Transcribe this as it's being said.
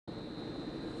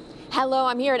Hello,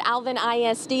 I'm here at Alvin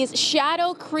ISD's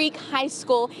Shadow Creek High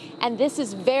School, and this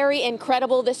is very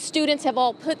incredible. The students have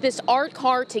all put this art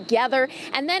car together,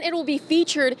 and then it will be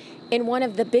featured in one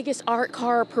of the biggest art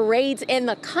car parades in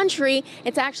the country.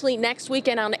 It's actually next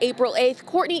weekend on April 8th.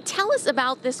 Courtney, tell us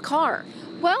about this car.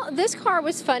 Well, this car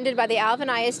was funded by the Alvin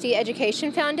ISD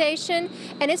Education Foundation,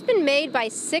 and it's been made by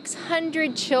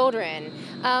 600 children.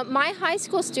 My high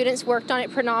school students worked on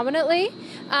it predominantly.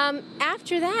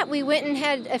 After that, we went and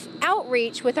had an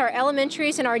outreach with our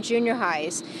elementaries and our junior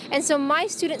highs. And so my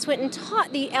students went and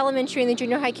taught the elementary and the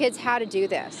junior high kids how to do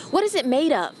this. What is it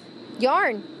made of?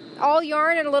 Yarn. All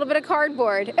yarn and a little bit of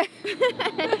cardboard.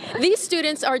 These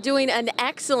students are doing an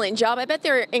excellent job. I bet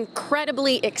they're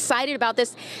incredibly excited about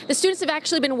this. The students have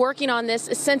actually been working on this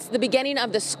since the beginning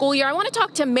of the school year. I want to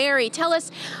talk to Mary. Tell us,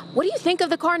 what do you think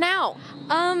of the car now?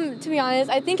 To be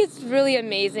honest, I think it's really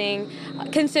amazing,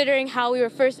 considering how we were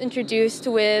first introduced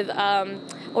with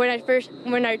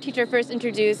when our teacher first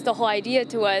introduced the whole idea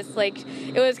to us. Like,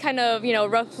 it was kind of,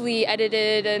 roughly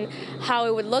edited and how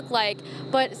it would look like.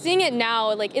 But seeing it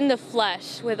now, like in the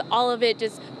flesh, with all of it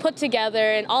just put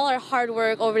together and all our hard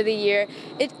work over the year,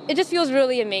 it just feels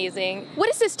really amazing. What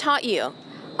has this taught you?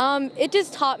 It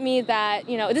just taught me that,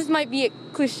 this might be a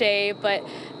cliche, but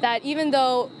that even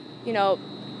though,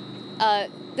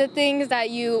 the things that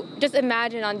you just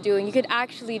imagine on doing, you could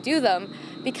actually do them.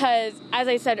 Because, as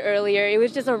I said earlier, it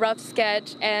was just a rough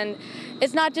sketch, and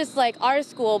it's not just like our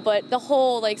school, but the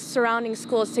whole surrounding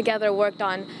schools together worked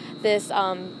on this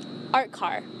art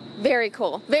car. Very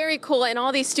cool, very cool. And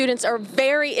all these students are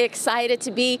very excited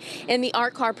to be in the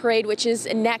art car parade, which is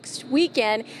next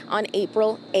weekend on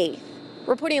April 8th.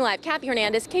 Reporting live, Kathy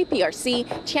Hernandez,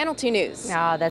 KPRC, Channel 2 News. Oh, that's